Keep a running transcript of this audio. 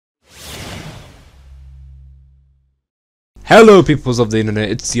Hello peoples of the internet,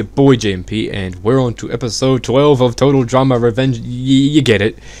 it's your boy Jayempee, and we're on to episode 12 of Total Drama Revenge. You get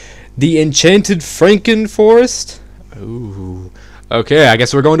it. The Enchanted Franken-Forest? Ooh. Okay, I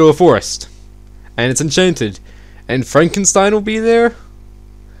guess we're going to a forest. And it's enchanted. And Frankenstein will be there?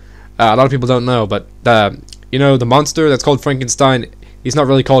 A lot of people don't know, but you know, the monster that's called Frankenstein, he's not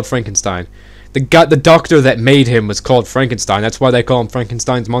really called Frankenstein. The doctor that made him was called Frankenstein. That's why they call him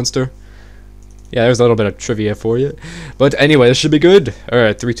Frankenstein's monster. Yeah, there's a little bit of trivia for you. But anyway, this should be good.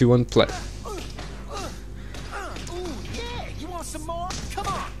 Alright, 3, 2, 1, play.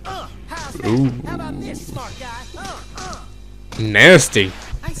 Ooh. How about this, smart guy? Nasty.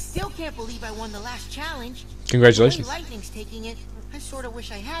 I still can't believe I won the last challenge. Congratulations. Lightning's taking it. I sort of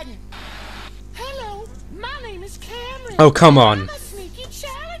wish I hadn't. Hello, my name is Cameron. Oh, come on. I'm a sneaky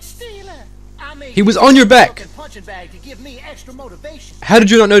challenge stealer. He was on your back. Punching bag to give me extra motivation. How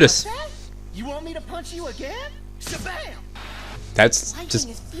did you not notice? You want me to punch you again? Shabam! That's just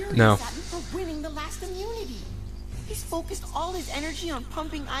no. For winning the last immunity. He's focused all his energy on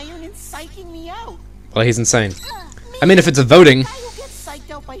pumping iron and psyching me out. Well, he's insane. I mean, if it's a voting,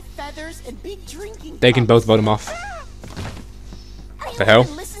 out by feathers and big drinking they can both vote him off. What the hell?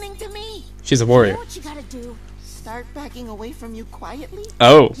 Listening to me? She's a warrior. You know what you gotta do? Start backing away from you quietly?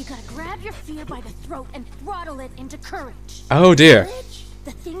 Oh. You gotta grab your fear by the throat and throttle it into courage. Oh dear. The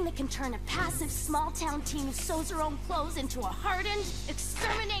thing that can turn a passive small-town teen who sews her own clothes into a hardened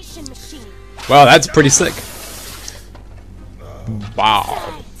extermination machine. Wow, that's pretty sick. Wow.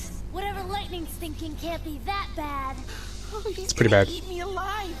 Besides, whatever Lightning's thinking can't be that bad. It's pretty bad. Eat me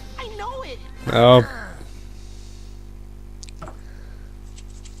alive. I know it. Oh.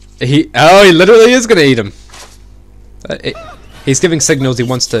 He literally is gonna eat him. He's giving signals he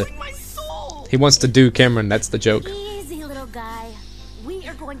wants to do Cameron. That's the joke. Easy, little guy. We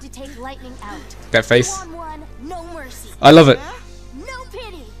are going to take Lightning out. That face. One, no mercy. I love it. No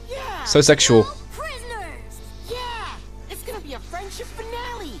pity. Yeah. So sexual. No prisoners. Yeah. It's gonna be a friendship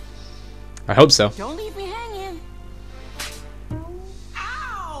finale. I hope so. Don't leave me hanging.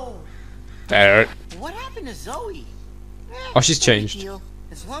 Ow! There. What happened to Zoe? Oh, she's changed.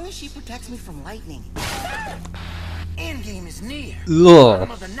 As long as she protects me from lightning. Endgame is near. Ugh.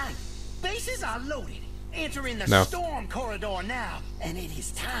 Of the night. Bases are loaded. Entering the storm corridor now, and it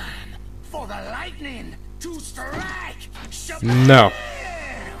is time for the lightning to strike. No.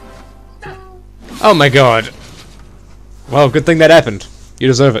 Oh my god. Well, good thing that happened. You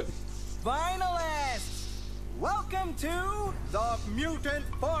deserve it. Finalists, welcome to the mutant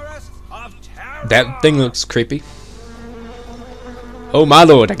forest of terror. That thing looks creepy. Oh my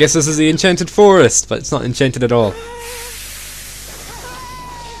lord, I guess this is the Enchanted Forest, but it's not enchanted at all.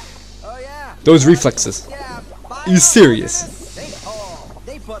 Oh yeah. Those reflexes. Yeah, Are you serious?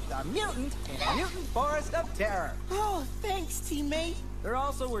 They put the mutant in the mutant forest of terror. Oh, thanks, teammate. They're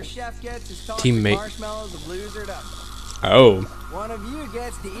also where Chef gets his toxic Teammate. marshmallows of losered up. Oh. One of you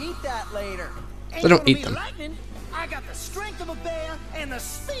gets to eat that later. They don't eat them. Lightning. I got the strength of a bear and the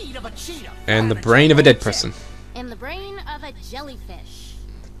speed of a cheetah. And the brain of a dead person. In the brain of a jellyfish.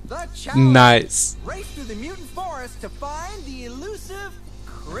 The challenge. Nice. Race through the mutant forest to find the elusive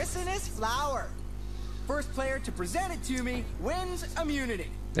chrysalis flower. First player to present it to me wins immunity.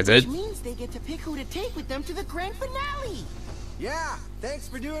 That's it? Which means they get to pick who to take with them to the grand finale. Yeah, thanks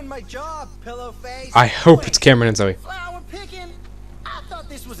for doing my job, pillow face. I hope it's Cameron and Zoe. Flower picking? I thought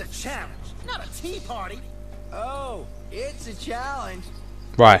this was a challenge, not a tea party. Oh, it's a challenge.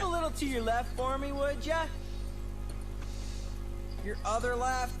 Why? Move a little to your left for me, would ya? Your other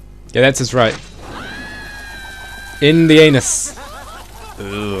left. Yeah, that's his right. In the anus.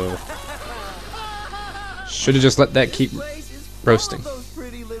 Ugh. Should have just let that keep roasting. Those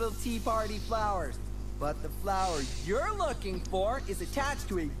pretty little tea party flowers. But the flower you're looking for is attached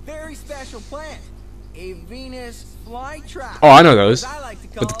to a very special plant. A Venus flytrap. Oh, I know those. I like to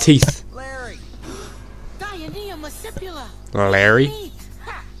call With the teeth. Larry. Dianea muscipula. Larry? Neat.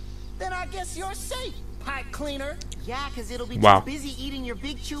 Ha! Then I guess you're safe, pipe cleaner. Yeah, because it'll be Wow. too busy eating your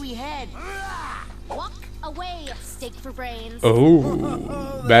big chewy head. Walk away, steak for brains.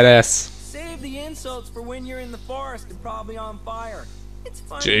 Oh, badass. Save the insults for when you're in the forest and probably on fire. It's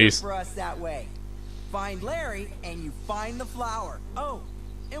funnier Jeez. for us that way. Find Larry and you find the flower. Oh,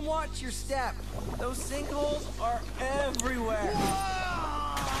 and watch your step. Those sinkholes are everywhere.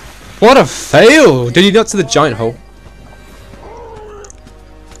 What a fail! Did he not see the giant hole?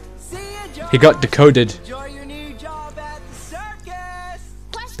 See ya, John. He got decoded. Enjoy your new job at the circus.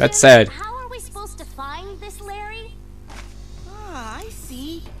 Question, That's sad. How are we supposed to find this Larry? Ah, I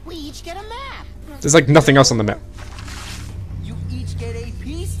see. We each get a map. There's like nothing else on the map. You each get a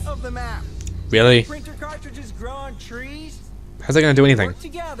piece of the map. Really? Printer cartridges grow on trees. How's that gonna do anything? Work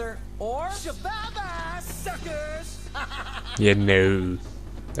together, or bye-bye, suckers. Yeah, no.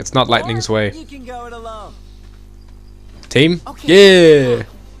 That's not Lightning's Or way. you can go it alone. Team? Okay. Yeah!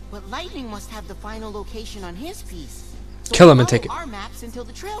 But Lightning must have the final location on his piece. So Kill him and follow take it. our maps until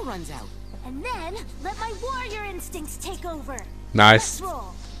the trail runs out. And then let my warrior instincts take over. Nice. Let's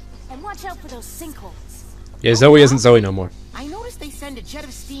roll. And watch out for those sinkholes. Yeah, Zoe isn't Zoe no more. I noticed they send a jet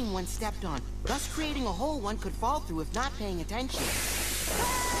of steam when stepped on, thus creating a hole one could fall through if not paying attention.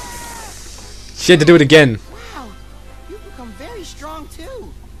 She had to do it again. Wow, you've become very strong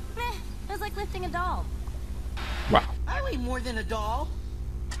too. Meh, it was like lifting a doll. Wow. I weigh more than a doll.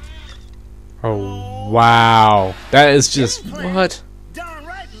 Oh, wow. That is just... what? Darn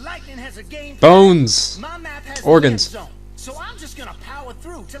right, Lightning has a game plan. Bones. My map has Organs. the end zone, so I'm just gonna power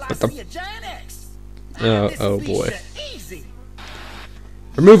through till I What the- see a giant X. Oh This'll be boy. shit easy.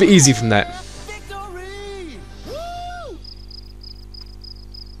 Remove easy from that. Victory! Woo!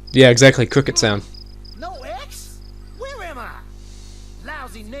 Yeah, exactly. Cricket sound. No X? Where am I?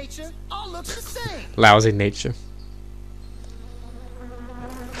 Lousy nature. All looks the same. Lousy nature.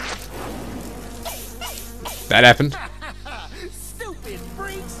 That happened. Stupid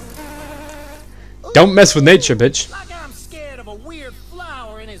freaks. Don't mess with nature, bitch. Like I'm scared of a weird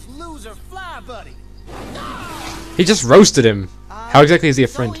flower and his loser fly buddy. He just roasted him. How exactly is he a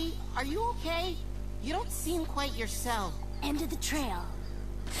friend? Zoe, are you okay? You don't seem quite yourself. End of the trail.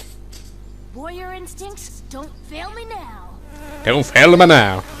 Warrior instincts, don't fail me now. Don't fail him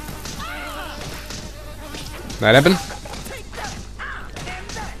now. That happened?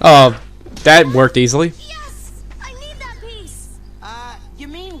 Oh, that worked easily. Yes! I need that piece! You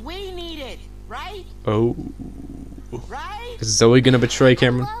mean we need it, right? Oh. Right? Is Zoe gonna betray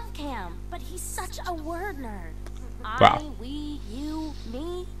Cameron? I love Cam, but he's such a word nerd. Wow. I, we, you,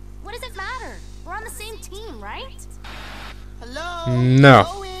 me. What does it matter? We're on the same team, right? Hello? No.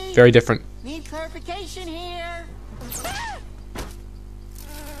 Zoe? Very different. Need clarification here.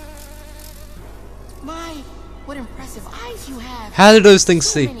 My, what impressive eyes you have. How do those things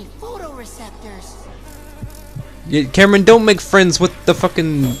So see? many photoreceptors. Yeah, Cameron, don't make friends with the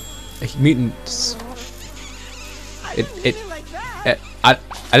fucking mutants. I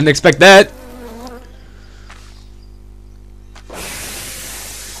didn't expect that.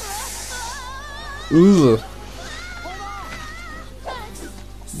 Ooh.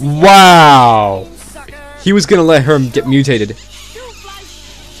 Wow. He was gonna let her get mutated.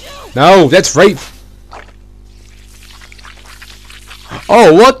 No, that's rape.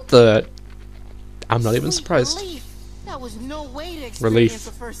 Oh, what the? I'm not even Sweet surprised. relief. That was no way to experience Relief.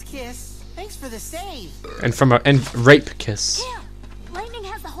 the first kiss. Thanks for the save. And from a rape kiss. Cam, Lightning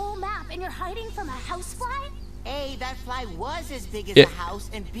has the whole map and you're hiding from a housefly? A, that fly was as big as Yeah. the house,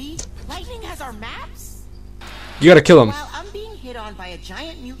 and B, Lightning has our maps? You gotta kill him. While I'm being hit on by a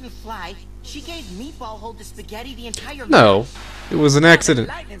giant mutant fly, she gave Meatball hold to Spaghetti the entire No, map. it was an accident.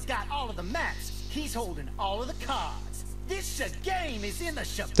 Lightning's got all of the maps. He's holding all of the cards. This game is in the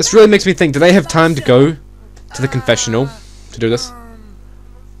shop. This really makes me think, do they have time to go to the confessional to do this?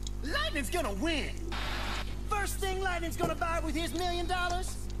 Lightning's gonna win. First thing Lightning's gonna buy with his $1 million?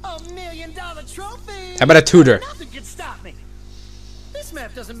 A $1 million trophy. How about a tutor? Nothing can stop me. This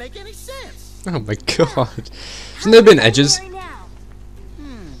map doesn't make any sense. Oh my god. Shouldn't there have been edges? Right now.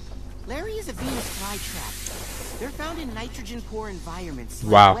 Larry is a Venus flytrap. They're found in nitrogen-poor environments,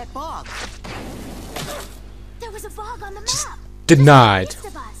 like Wow. wet bog. There was a bog on the map. Denied. East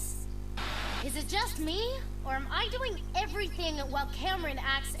of us. Is it just me? Or am I doing everything while Cameron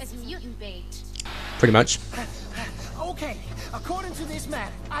acts as mutant bait? Pretty much. Okay, according to this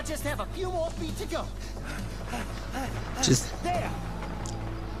map, I just have a few more feet to go. Just. There.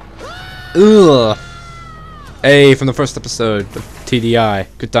 Ugh. Hey, from the first episode of TDI.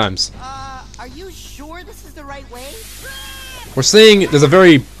 Good times. Are you sure this is the right way? We're seeing there's a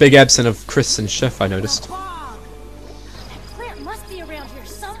very big absence of Chris and Chef, I noticed. Bog. That plant must be around here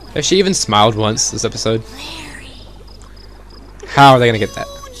somewhere. Has she even smiled once this episode? Larry. How are they gonna get that?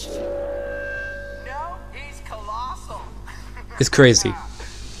 No, he's colossal. It's crazy.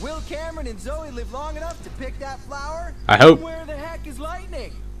 Will Cameron and Zoe live long enough to pick that flower? I hope. Where the heck is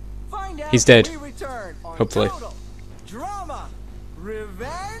Lightning? Find out He's dead. when we return on Hopefully. Total Drama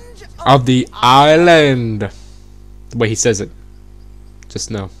Revenge Of the island. The way he says it.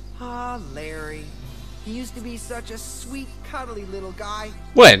 Just know. Ah, Larry. He used to be such a sweet, cuddly little guy.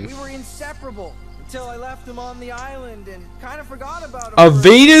 When? We were inseparable until I left him on the island and kind of forgot about him. A for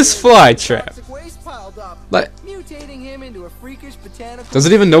Venus minute. flytrap. Toxic waste piled up, Like, mutating him into a freakish botanical. does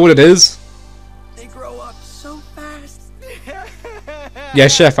it even know what it is? They grow up so fast. Yeah,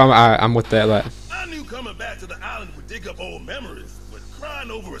 Chef, I'm with that. I knew coming back to the island would dig up old memories, but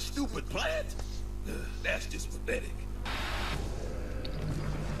crying over a stupid plant? That's just pathetic.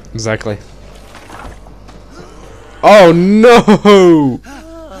 Exactly. Oh no!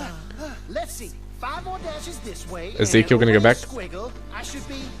 Let's see. 5 more dashes this way. Ezekiel gonna go back? Squiggle. I should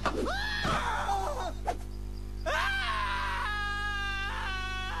be.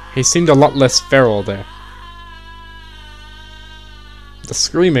 He seemed a lot less feral there. The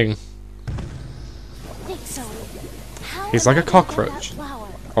screaming. He's like a cockroach.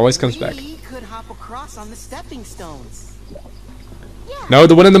 Always comes back. We could hop across on the stepping stones. No,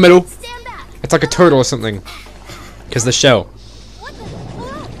 the one in the middle. Stand back. It's like a turtle or something. Because the shell. What the?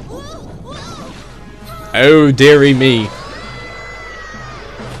 Oh, dearie me.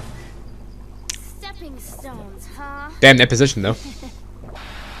 Stepping stones, huh? Damn that position though.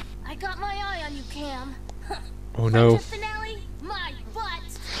 I got my eye on you, Cam. Oh no. Finale, my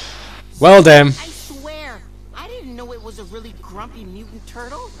butt. Well, damn. I swear, I didn't know it was a really grumpy mutant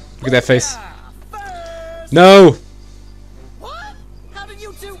turtle. Look at that face. First. No. What? How did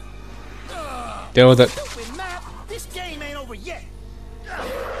you two? Deal with it. Stupid map. This game ain't over yet.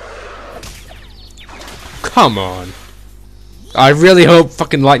 Come on. I really hope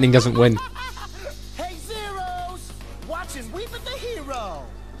fucking lightning doesn't win. Hey, Zeros. Watching Weeping the Hero.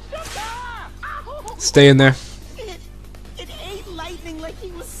 Stay in there. It ate lightning like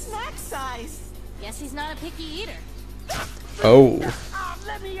he was snack size. Guess he's not a picky eater. Oh.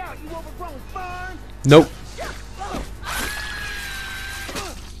 Let me out, you overgrown fern. Nope.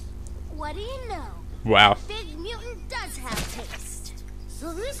 What do you know? Wow. Big mutant does have taste.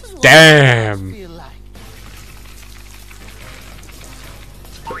 So this is what Damn. I feel like.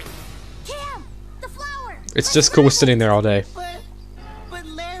 Cam, the flower. It's just cool sitting there all day. But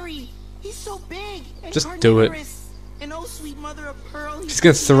Larry, he's so big. And Just do it. carnivorous. And oh, sweet mother of pearl, She's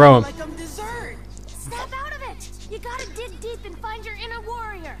gonna throw him. like I'm dessert. Snap out of it. You gotta dig deep and find your inner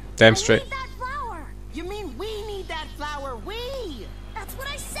warrior. Damn I straight. need that flower. You mean we need that flower? We? That's what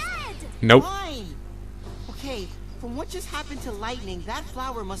I said. Nope. Why? Okay, from what just happened to lightning, that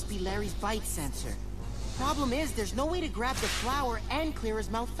flower must be Larry's bite sensor. Problem is, there's no way to grab the flower and clear his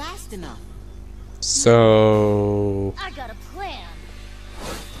mouth fast enough. So. I got a plan.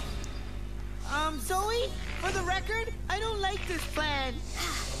 Zoe, for the record, I don't like this plan.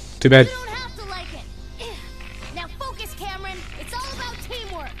 Too bad. You don't have to like it. Now focus, Cameron. It's all about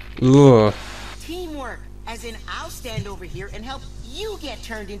teamwork. Ugh. Teamwork, as in I'll stand over here and help you get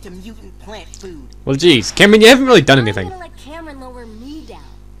turned into mutant plant food. Well, geez. Cameron, you haven't really done I'm anything. gonna let Cameron lower me down.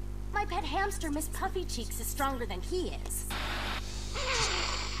 My pet hamster, Miss Puffy Cheeks, is stronger than he is.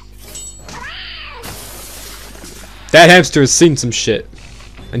 That hamster has seen some shit.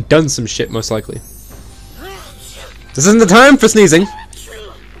 And done some shit, most likely. This isn't the time for sneezing.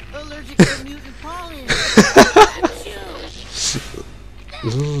 Allergic to mutant pollen.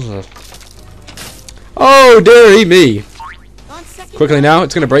 Ugh. Oh, dearie me. On second Quickly thought, now,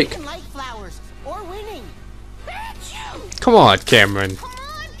 it's gonna break. I didn't like flowers or winning. Come on, Cameron. Come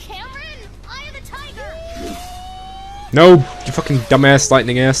on, Cameron! Eye of the tiger! No, you fucking dumbass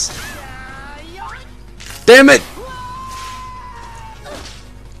lightning ass. Damn it!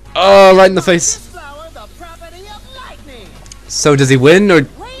 Oh, right in the face. Flower, the property of lightning. So does he win, or Way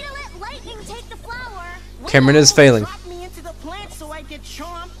to let lightning take the flower! Cameron is failing? Drop me into the plant so I get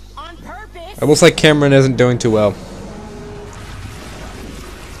chomped on purpose. It looks like Cameron isn't doing too well.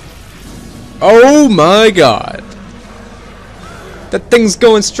 Oh my god. That thing's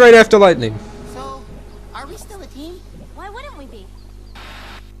going straight after lightning. So, are we still a team? Why wouldn't we be?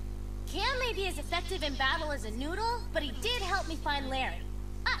 Cam may be as effective in battle as a noodle, but he did help me find Larry.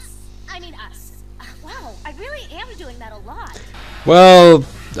 Us. Wow, I really am doing that a lot. Well,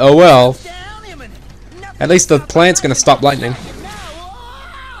 oh well. Down imminent. At least the plant's gonna stop lightning.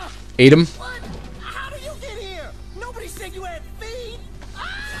 Now. Eat him. What? How did you get here? Nobody said you had feet.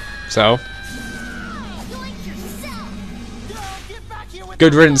 So, Yoink yourself! Yo, get back here with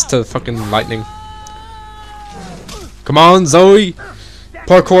good riddance to fucking lightning. Come on, Zoe.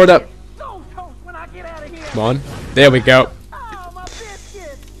 Parkour it up. Go toast when I get out of here. Come on. There we go. Oh, my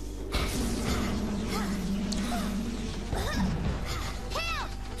biscuit.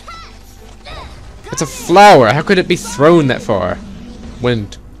 It's a flower. How could it be thrown that far?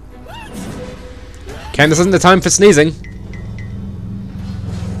 Wind. Cam, this isn't the time for sneezing.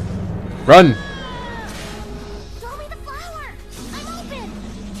 Run. Throw me the flower! I'm open!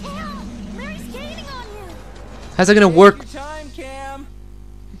 Cam! Larry's gaining on you! How's it gonna work? Take your time, Cam.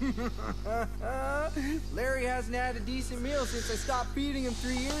 Larry hasn't had a decent meal since I stopped feeding him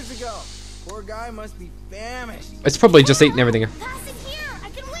 3 years ago. Poor guy must be famished. It's probably just eating everything. Pass it here!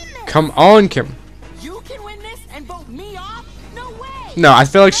 Come on, Cameron. You can win this and vote me off? No way! No, I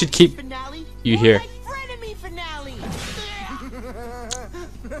feel like she'd keep Finale, you more here. like frenemy finale.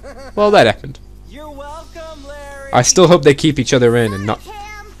 Well, that happened. You're welcome, Larry. I still hope they keep each other in and not.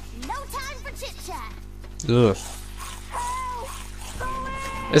 Cam, no time for chit chat. Ugh.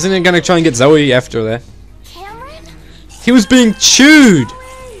 Isn't it gonna try and get Zoe after that? Cameron? He was being chewed!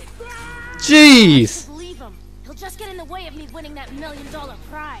 Jeez! Leave him. He'll just get in the way of me winning that $1 million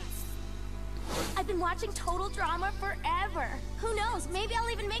prize. I've been watching Total Drama forever. Who knows? Maybe I'll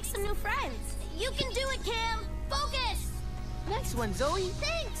even make some new friends. You can do it, Cam. Focus. Next one, Zoe.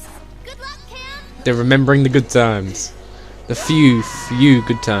 Thanks. Good luck, Cam. They're remembering the good times. The few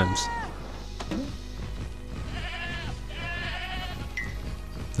good times.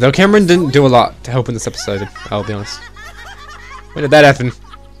 Though Cameron didn't do a lot to help in this episode, I'll be honest. When did that happen?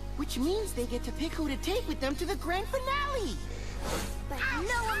 Which means they get to pick who to take with them to the grand finale. But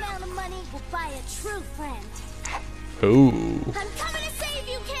no amount of money will buy a true friend. Ooh. I'm coming to save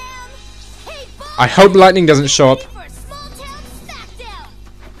you, Cam. Hey, boy. I hope Lightning doesn't show up. Ready for a small town smackdown.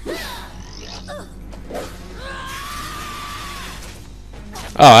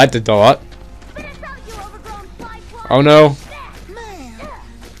 Oh, that did a lot. Finish out, you overgrown fly fly. Oh no. Man,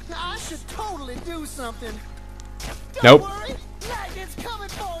 I should totally do something. Don't Nope. worry, Lightning's coming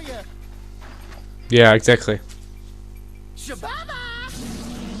for you. Yeah, exactly. Shababa!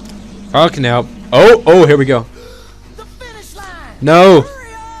 Fucking hell. Oh, here we go. The finish line. No.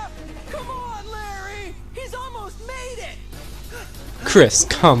 Hurry up! Come on, Larry. He's almost made it. Chris,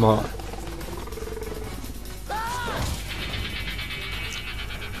 come on.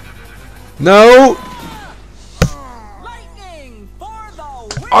 No. Lightning for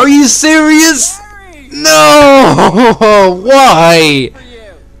the win. Are you serious? Larry, No. Why? for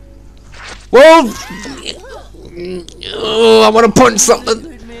you. Well, I want to punch something.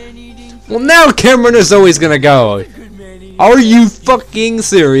 Good man eating. Well, now Cameron is always gonna go. Good man eating. Are you fucking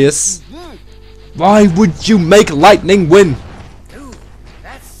serious? Why would you make Lightning win? Dude,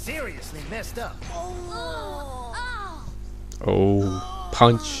 that's seriously messed up. Oh. Oh,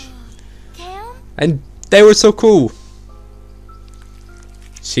 punch. Cam? And they were so cool.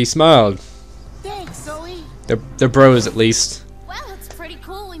 She smiled. Thanks, Zoe. They're bros at least. Well, it's pretty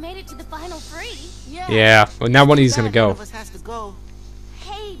cool. We made it to the final 3. Yeah, well now one of you's gonna One go. of us has to go.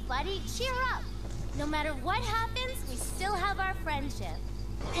 Hey, buddy, cheer up. No matter what happens, we still have our friendship.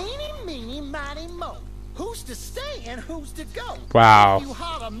 Eeny, meeny, miny, mo. Who's to stay and who's to go? Wow. You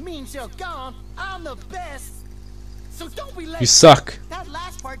holler means you're gone. I'm the best. So don't be late. You suck. That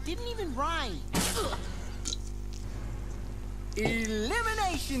last part didn't even rhyme.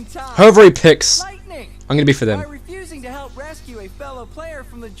 Elimination time. Whoever he picks, Lightning. I'm gonna be for By them. refusing to help rescue a fellow player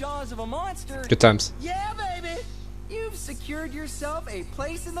from the jaws of a monster, Good times. yeah, baby, you've secured yourself a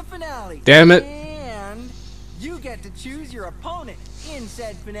place in the finale. Damn it. And you get to choose your opponent in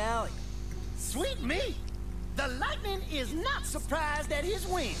said finale. Sweet me. The Lightning is not surprised at his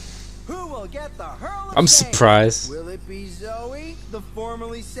win. Who will get the hurl of I'm shame? surprised. Will it be Zoe, the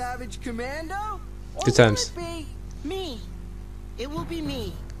formerly savage commando? Or Good times. will it be Me. It will be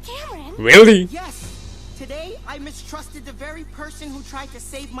me. Cameron? Really? Yes. Today, I mistrusted the very person who tried to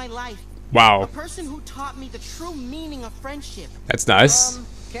save my life. A Wow, person who taught me the true meaning of friendship. that's nice.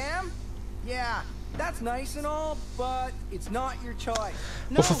 Cam? Yeah, that's nice and all, but it's not your choice.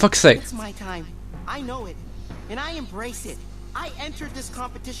 No, for fuck's sake. It's my time. I know it. And I embrace it. I entered this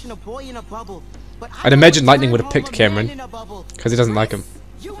competition a boy in a bubble. But I'd imagine Lightning would have home picked a man Cameron, in a bubble. 'cause he doesn't like him.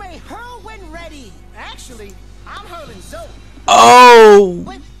 You may hurl when ready. Actually, I'm hurling Zoe. Oh!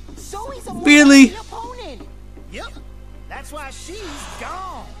 But Zoe's a more Really? worthy opponent. Yep. That's why she's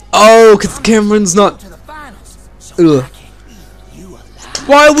gone Oh, because Cameron's not. to the finals. So Ugh. I can eat you alive.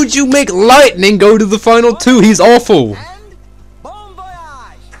 Why would you make Lightning go to the final 2? He's awful. And bon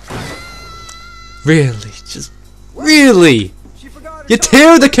voyage. Really? Just. Really? She forgot her You dog.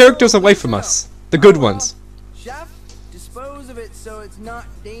 tear the characters away from us. The good ones. Chef, dispose of it so it's not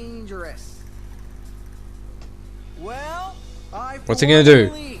dangerous. Well, I for What's he gonna one do?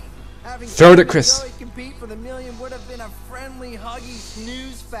 believe having Throw it Cam at Chris. and Zoe compete for the million would have been a friendly, huggy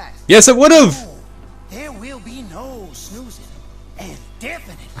snooze fest. Yes, it would have. There will be no snoozing. And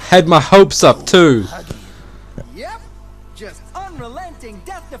definitely Had my hopes up too. hugging. Yep, just unrelenting,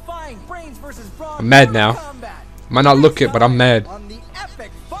 death-defying brains versus brawn. I'm mad now. Combat. Might not look it, but I'm mad. On the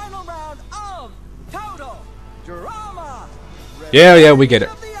epic final round of Total Drama. Yeah, we get it.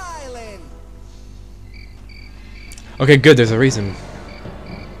 Of the island. Okay, good. There's a reason.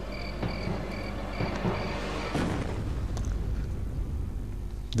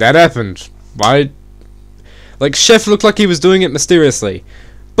 That happened. Why? Like, Chef looked like he was doing it mysteriously.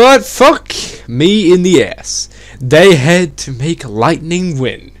 But fuck me in the ass. They had to make Lightning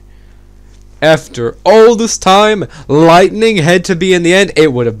win. After all this time, Lightning had to be in the end.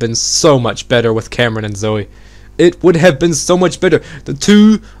 It would have been so much better with Cameron and Zoe. It would have been so much better. The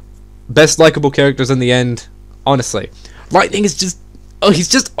two best likable characters in the end. Honestly. Lightning is just... oh, he's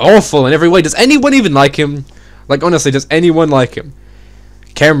just awful in every way. Does anyone even like him? Like, honestly, does anyone like him?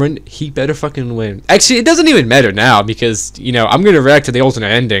 Cameron, he better fucking win. Actually, it doesn't even matter now because, you know, I'm gonna react to the alternate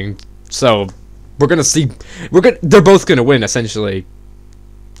ending. So, we're gonna see... they're both gonna win, essentially.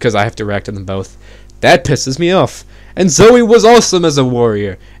 Because I have to react to them both. That pisses me off. And Zoe was awesome as a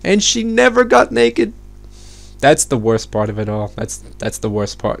warrior. And she never got naked. That's the worst part of it all. That's the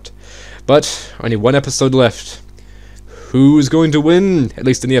worst part. But, only one episode left. Who's going to win? At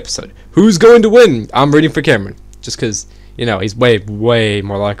least in the episode. Who's going to win? I'm rooting for Cameron. Just because, you know, he's way, way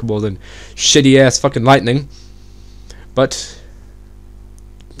more likable than shitty-ass fucking Lightning. But...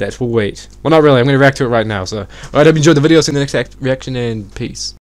 that will wait. Well, not really. I'm going to react to it right now. So, alright, I hope you enjoyed the video. See you in the next reaction, and peace.